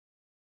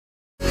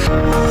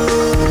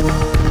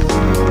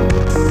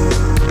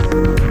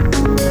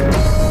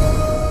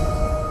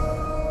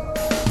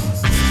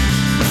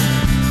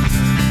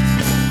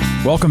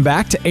Welcome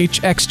back to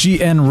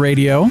HXGN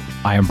Radio.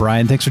 I am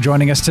Brian. Thanks for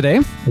joining us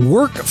today.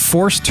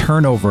 Workforce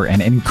turnover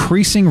and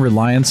increasing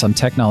reliance on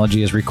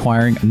technology is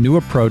requiring a new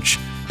approach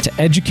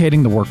to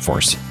educating the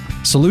workforce.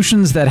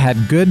 Solutions that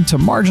had good to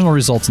marginal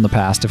results in the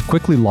past have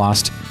quickly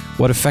lost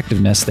what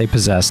effectiveness they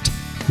possessed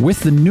with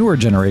the newer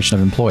generation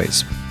of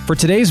employees. For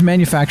today's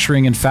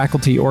manufacturing and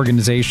faculty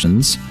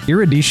organizations,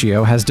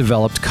 Eruditio has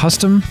developed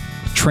custom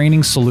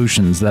training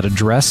solutions that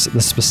address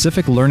the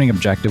specific learning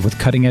objective with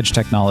cutting-edge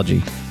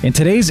technology. In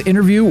today's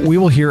interview, we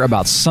will hear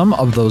about some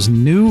of those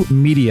new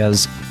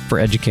medias for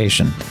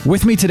education.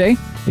 With me today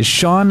is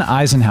Sean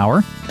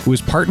Eisenhower, who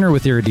is partner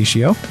with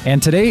Eruditio.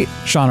 And today,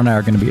 Sean and I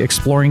are going to be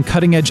exploring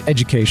cutting-edge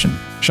education.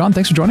 Sean,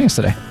 thanks for joining us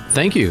today.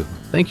 Thank you.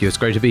 Thank you. It's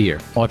great to be here.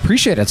 Well, I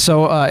appreciate it.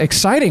 So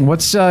exciting.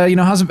 What's,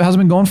 how's it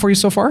been going for you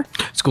so far?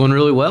 It's going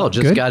really well.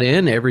 Just Good. got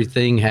in.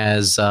 Everything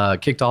has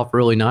kicked off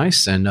really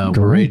nice, and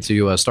we're ready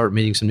to start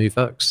meeting some new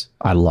folks.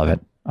 I love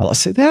it. I'll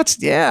say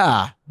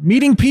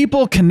meeting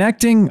people,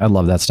 connecting. I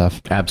love that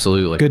stuff.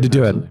 Absolutely. Good to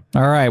do it.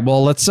 All right.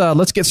 Well,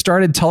 let's get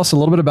started. Tell us a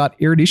little bit about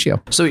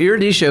Eruditio. So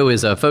Eruditio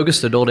is a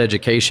focused adult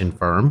education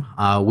firm.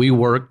 We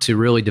work to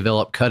really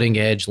develop cutting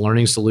edge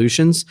learning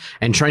solutions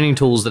and training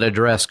tools that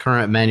address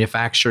current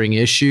manufacturing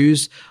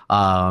issues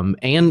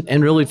and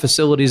really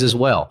facilities as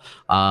well.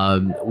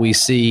 We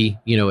see,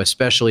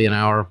 especially in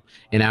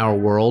our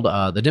world,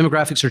 the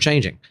demographics are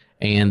changing,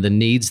 and the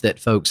needs that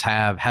folks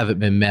haven't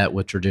been met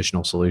with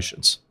traditional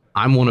solutions.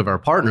 I'm one of our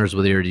partners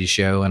with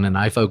Eruditio, and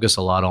I focus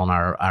a lot on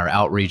our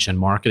outreach and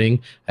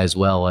marketing, as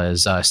well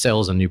as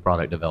sales and new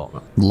product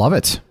development. Love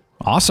it.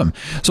 Awesome.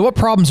 So what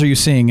problems are you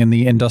seeing in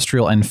the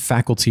industrial and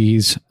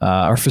faculties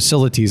or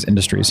facilities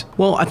industries?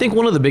 Well, I think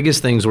one of the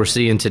biggest things we're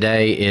seeing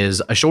today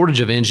is a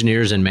shortage of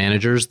engineers and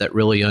managers that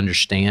really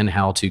understand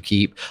how to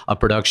keep a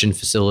production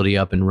facility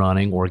up and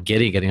running or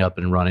getting up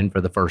and running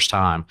for the first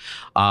time.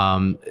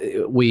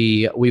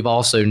 We've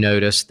also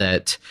noticed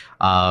that,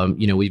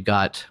 we've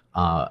got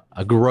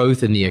a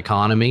growth in the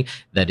economy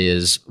that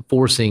is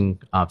forcing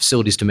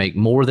facilities to make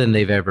more than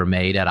they've ever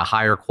made at a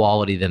higher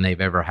quality than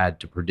they've ever had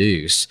to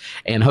produce,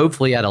 and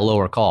hopefully at a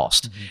lower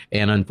cost. Mm-hmm.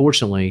 And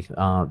unfortunately,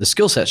 the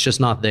skill set's just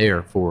not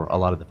there for a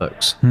lot of the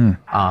folks. The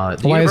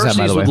Why is that,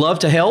 by the way? would love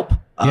to help.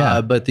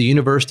 Yeah. But the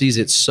universities,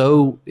 it's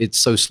so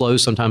slow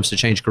sometimes to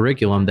change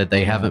curriculum that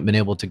they haven't been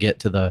able to get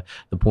to the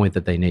point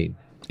that they need.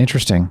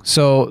 Interesting.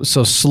 So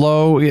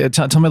slow.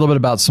 Tell me a little bit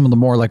about some of the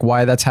more like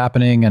why that's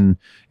happening and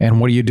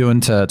what are you doing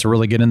to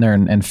really get in there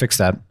and fix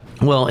that?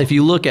 Well, if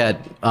you look at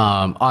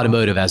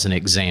automotive as an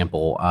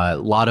example, a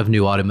lot of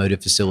new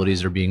automotive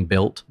facilities are being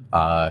built.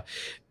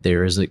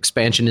 There is an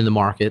expansion in the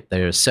market.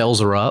 Their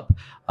sales are up.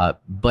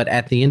 But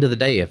at the end of the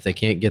day, if they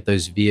can't get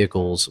those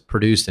vehicles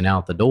produced and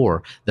out the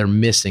door, they're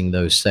missing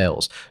those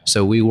sales.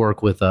 So we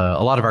work with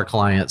a lot of our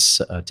clients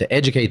to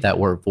educate that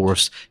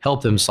workforce,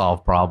 help them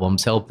solve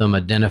problems, help them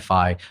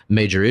identify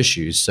major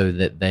issues so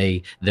that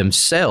they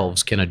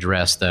themselves can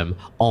address them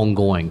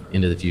ongoing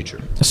into the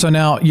future. So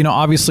now,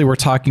 obviously we're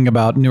talking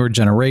about newer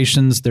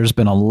generations. There's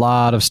been a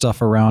lot of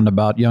stuff around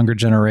about younger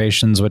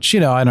generations, which,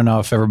 I don't know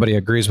if everybody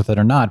agrees with it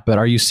or not, but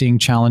are you seeing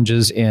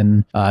challenges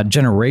in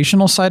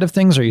generational side of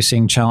things? Are you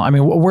seeing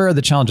where are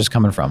the challenges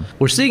coming from?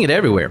 We're seeing it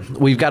everywhere.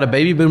 We've got a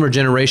baby boomer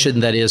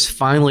generation that is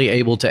finally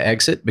able to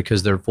exit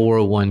because their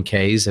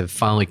 401ks have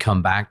finally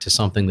come back to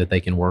something that they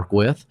can work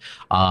with.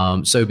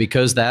 So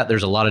because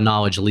there's a lot of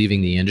knowledge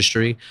leaving the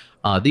industry.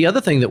 The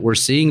other thing that we're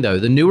seeing, though,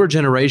 the newer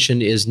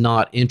generation is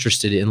not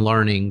interested in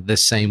learning the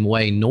same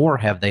way, nor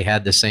have they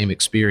had the same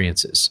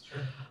experiences.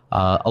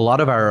 A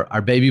lot of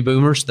our baby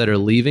boomers that are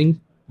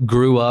leaving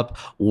grew up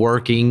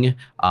working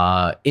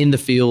in the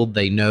field.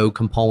 They know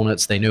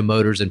components, they know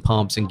motors and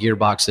pumps and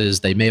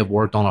gearboxes. They may have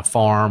worked on a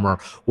farm or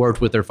worked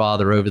with their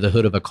father over the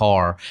hood of a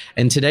car.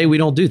 And today we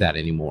don't do that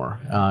anymore.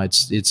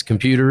 It's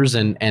computers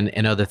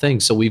and other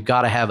things. So we've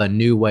got to have a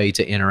new way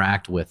to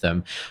interact with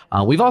them.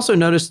 We've also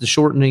noticed the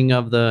shortening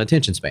of the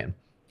attention span.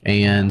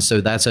 And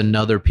so that's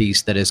another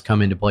piece that has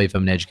come into play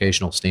from an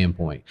educational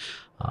standpoint.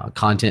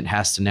 Content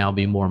has to now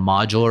be more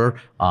modular,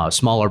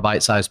 smaller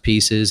bite-sized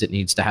pieces. It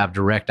needs to have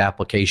direct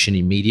application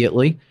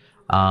immediately,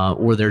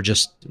 or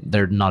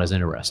they're not as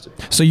interested.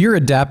 So you're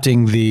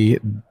adapting the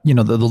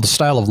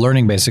style of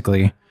learning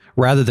basically,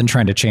 rather than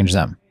trying to change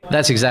them.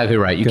 That's exactly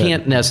right. You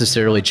can't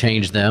necessarily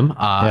change them.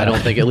 I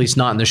don't think, at least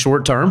not in the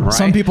short term. Right?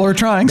 Some people are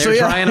trying. They're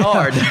trying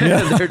hard.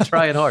 They're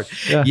trying hard.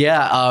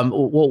 Yeah.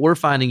 What we're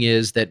finding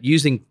is that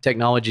using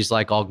technologies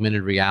like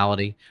augmented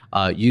reality,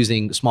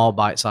 using small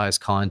bite-sized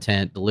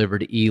content,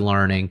 delivered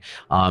e-learning,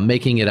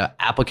 making it an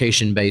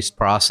application-based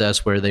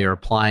process where they are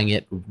applying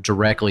it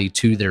directly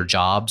to their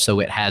job so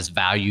it has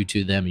value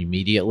to them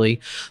immediately.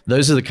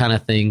 Those are the kind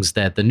of things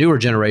that the newer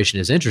generation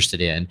is interested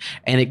in.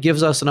 And it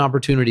gives us an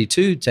opportunity,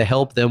 too, to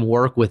help them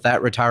work with with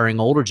that retiring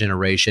older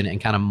generation and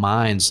kind of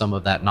mine some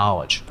of that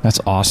knowledge. That's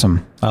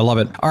awesome. I love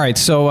it. All right.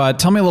 So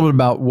tell me a little bit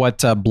about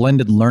what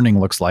blended learning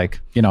looks like,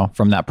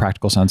 from that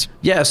practical sense.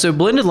 Yeah. So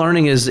blended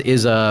learning is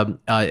an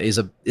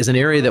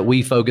area that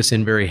we focus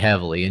in very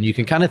heavily. And you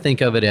can kind of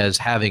think of it as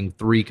having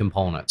three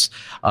components.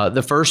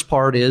 The first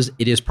part is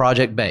it is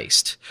project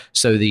based.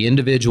 So the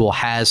individual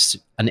has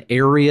an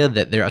area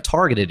a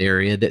targeted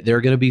area that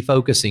they're going to be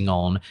focusing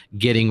on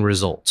getting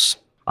results.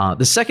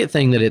 The second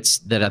thing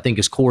that I think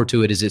is core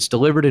to it is it's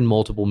delivered in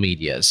multiple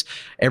medias,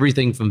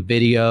 everything from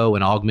video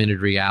and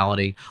augmented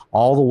reality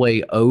all the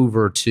way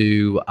over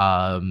to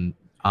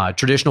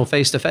traditional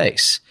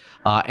face-to-face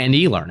and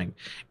e-learning.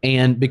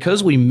 And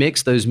because we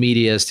mix those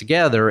medias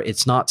together,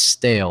 it's not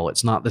stale.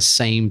 It's not the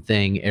same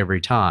thing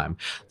every time.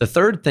 The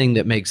third thing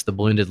that makes the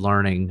blended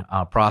learning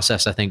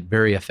process, I think,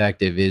 very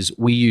effective is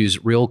we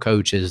use real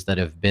coaches that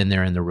have been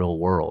there in the real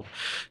world.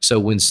 So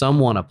when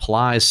someone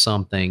applies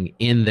something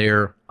in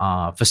their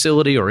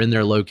facility or in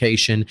their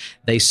location,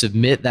 they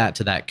submit that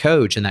to that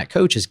coach, and that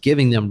coach is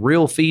giving them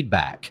real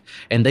feedback,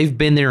 and they've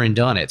been there and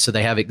done it. So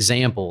they have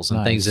examples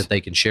and things that they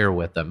can share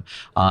with them.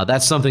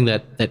 That's something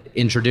that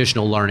in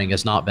traditional learning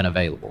has not been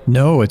available.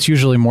 No, it's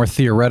usually more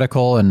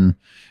theoretical, and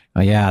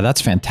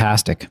that's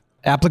fantastic.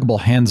 Applicable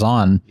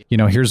hands-on,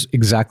 here's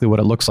exactly what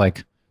it looks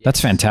like. That's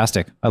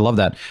fantastic. I love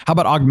that. How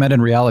about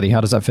augmented reality?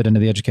 How does that fit into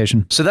the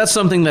education? So that's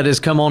something that has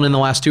come on in the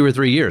last 2 or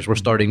 3 years. We're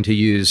starting to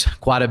use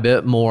quite a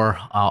bit more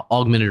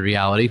augmented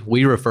reality.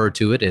 We refer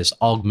to it as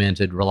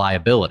augmented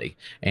reliability,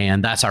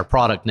 and that's our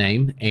product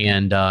name.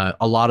 And a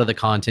lot of the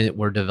content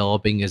we're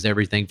developing is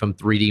everything from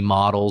 3D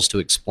models to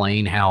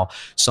explain how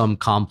some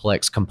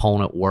complex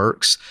component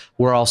works.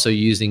 We're also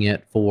using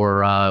it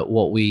for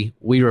what we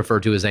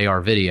refer to as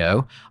AR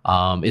video.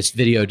 It's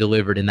video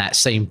delivered in that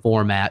same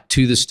format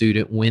to the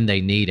student when they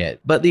need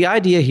it. But the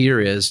idea here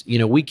is,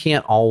 we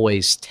can't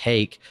always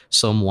take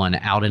someone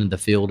out into the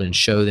field and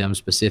show them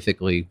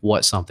specifically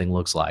what something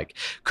looks like.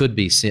 Could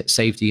be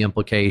safety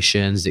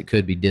implications. It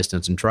could be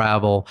distance and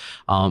travel.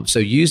 So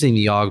using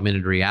the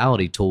augmented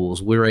reality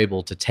tools, we're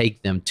able to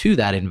take them to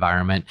that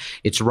environment.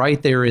 It's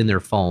right there in their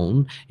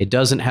phone. It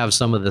doesn't have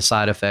some of the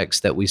side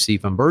effects that we see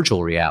from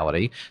virtual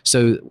reality.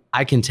 So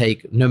I can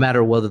take, no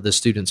matter whether the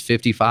student's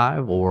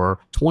 55 or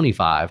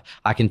 25,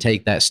 I can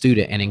take that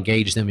student and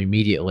engage them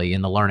immediately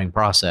in the learning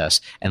process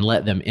and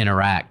let them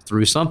interact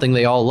through something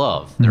they all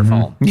love, their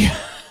phone. Yeah.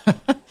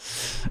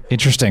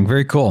 Interesting.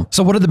 Very cool.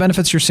 So what are the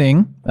benefits you're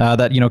seeing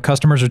that,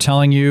 customers are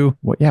telling you?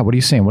 What are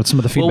you seeing? What's some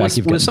of the feedback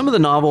you've gotten? With some of the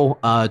novel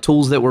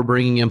tools that we're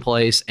bringing in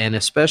place, and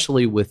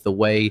especially with the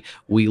way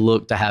we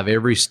look to have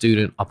every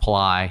student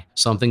apply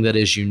something that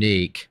is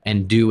unique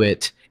and do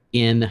it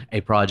in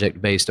a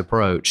project-based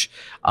approach,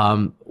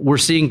 we're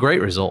seeing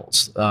great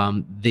results.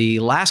 The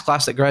last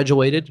class that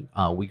graduated,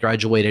 we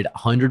graduated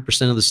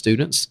 100% of the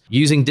students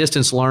using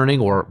distance learning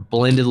or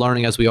blended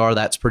learning as we are.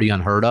 That's pretty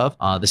unheard of.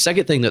 The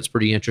second thing that's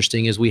pretty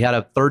interesting is we had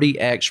a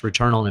 30x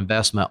return on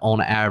investment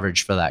on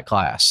average for that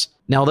class.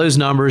 Now, those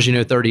numbers,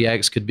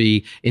 30x could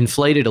be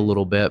inflated a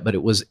little bit, but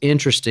it was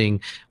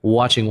interesting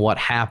watching what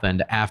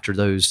happened after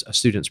those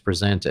students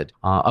presented.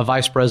 A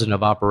vice president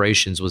of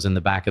operations was in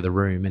the back of the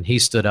room, and he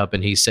stood up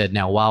and he said,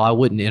 now, while I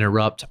wouldn't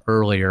interrupt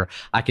earlier,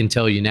 I can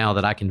tell you now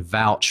that I can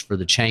vouch for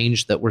the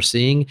change that we're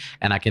seeing,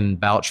 and I can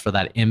vouch for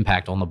that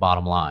impact on the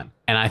bottom line.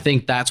 And I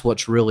think that's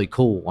what's really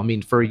cool. I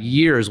mean, for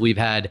years, we've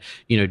had,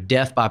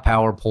 death by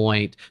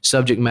PowerPoint,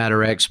 subject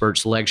matter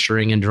experts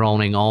lecturing and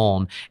droning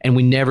on, and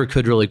we never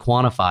could really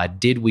quantify,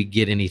 did we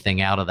get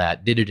anything out of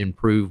that? Did it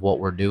improve what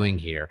we're doing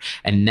here?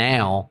 And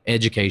now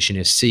education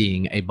is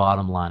seeing a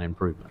bottom line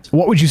improvement.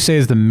 What would you say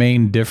is the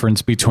main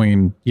difference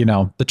between,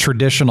 the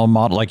traditional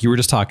model, like you were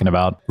just talking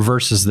about,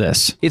 versus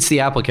this? It's the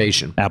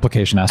application.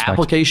 Application aspect.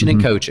 Application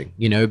and coaching,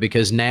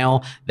 because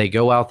now they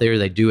go out there,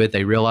 they do it,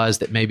 they realize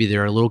that maybe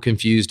they're a little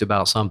confused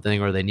about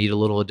something or they need a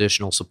little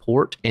additional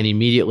support, and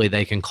immediately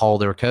they can call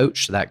their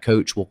coach. So that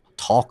coach will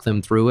talk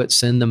them through it,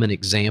 send them an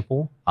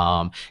example,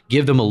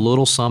 give them a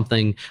little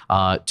something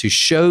to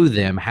show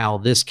them how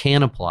this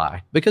can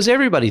apply, because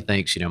everybody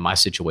thinks, my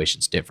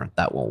situation's different.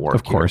 That won't work.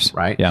 Of course. Here,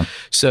 right? Yeah.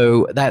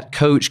 So that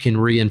coach can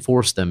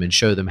reinforce them and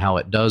show them how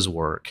it does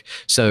work.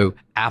 So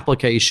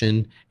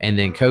application and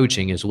then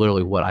coaching is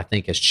literally what I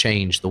think has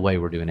changed the way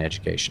we're doing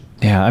education.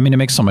 Yeah. I mean, it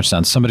makes so much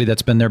sense. Somebody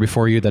that's been there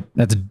before you,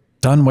 that's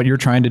done what you're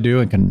trying to do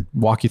and can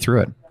walk you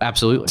through it.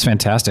 Absolutely. It's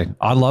fantastic.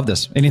 I love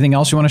this. Anything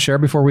else you want to share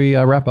before we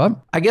wrap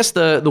up? I guess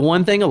the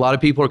one thing a lot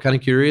of people are kind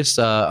of curious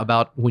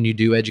about when you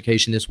do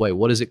education this way,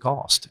 what does it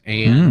cost?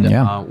 And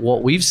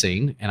what we've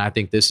seen, and I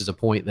think this is a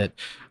point that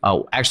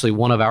actually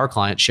one of our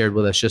clients shared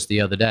with us just the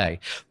other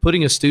day,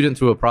 putting a student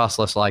through a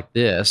process like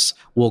this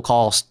will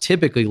cost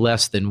typically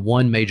less than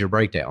one major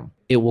breakdown.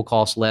 It will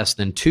cost less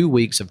than 2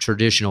 weeks of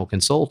traditional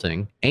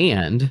consulting.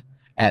 And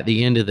at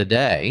the end of the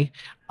day,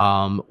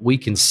 we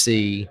can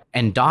see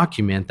and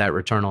document that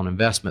return on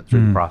investment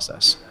through the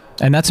process.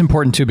 And that's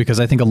important too, because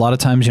I think a lot of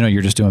times,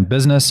 you're just doing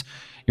business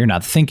You're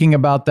not thinking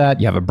about that.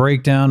 You have a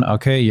breakdown.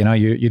 Okay,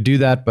 you do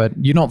that, but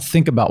you don't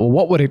think about, well,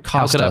 what would it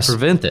cost us? How could I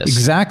prevent this?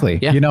 Exactly.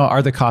 Yeah.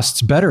 Are the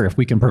costs better if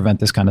we can prevent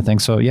this kind of thing?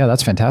 So yeah,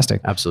 that's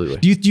fantastic.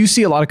 Absolutely. Do you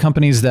see a lot of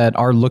companies that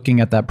are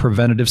looking at that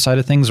preventative side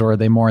of things, or are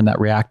they more in that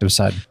reactive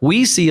side?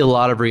 We see a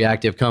lot of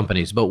reactive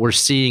companies, but we're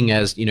seeing,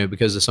 as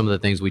because of some of the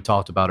things we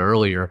talked about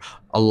earlier,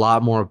 a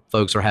lot more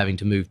folks are having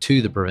to move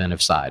to the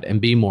preventive side and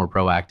be more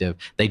proactive.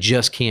 They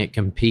just can't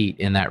compete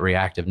in that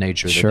reactive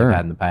nature that they've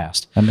had in the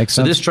past. That makes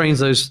sense. So this trains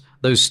those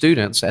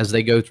students as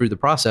they go through the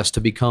process to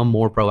become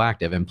more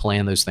proactive and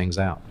plan those things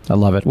out. I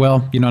love it.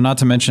 Well, not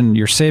to mention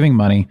you're saving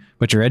money,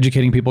 but you're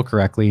educating people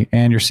correctly,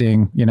 and you're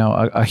seeing,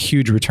 a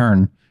huge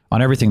return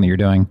on everything that you're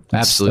doing.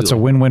 Absolutely. That's a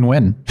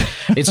win-win-win.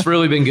 It's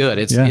really been good.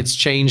 It's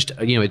changed,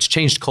 it's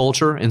changed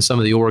culture in some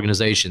of the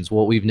organizations.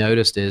 What we've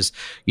noticed is,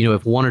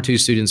 if 1 or 2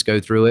 students go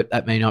through it,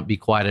 that may not be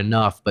quite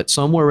enough, but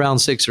somewhere around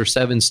 6 or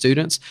 7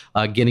 students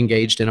get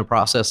engaged in a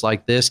process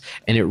like this,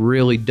 and it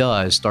really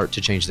does start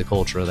to change the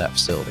culture of that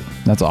facility.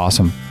 That's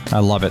awesome. I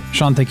love it.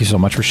 Sean, thank you so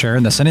much for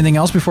sharing this. Anything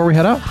else before we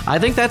head out? I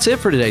think that's it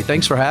for today.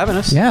 Thanks for having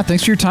us. Yeah,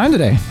 thanks for your time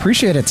today.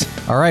 Appreciate it.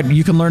 All right,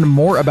 you can learn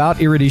more about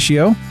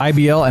Eruditio,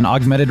 IBL, and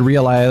augmented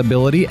reliability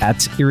at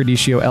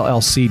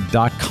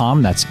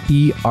eruditiollc.com. That's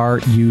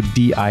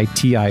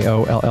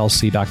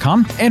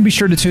ERUDITIOLLC.com. And be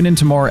sure to tune in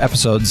to more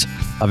episodes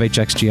of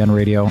HXGN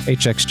Radio,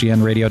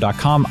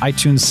 hxgnradio.com,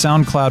 iTunes,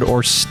 SoundCloud,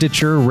 or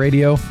Stitcher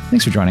Radio.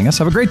 Thanks for joining us.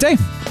 Have a great day.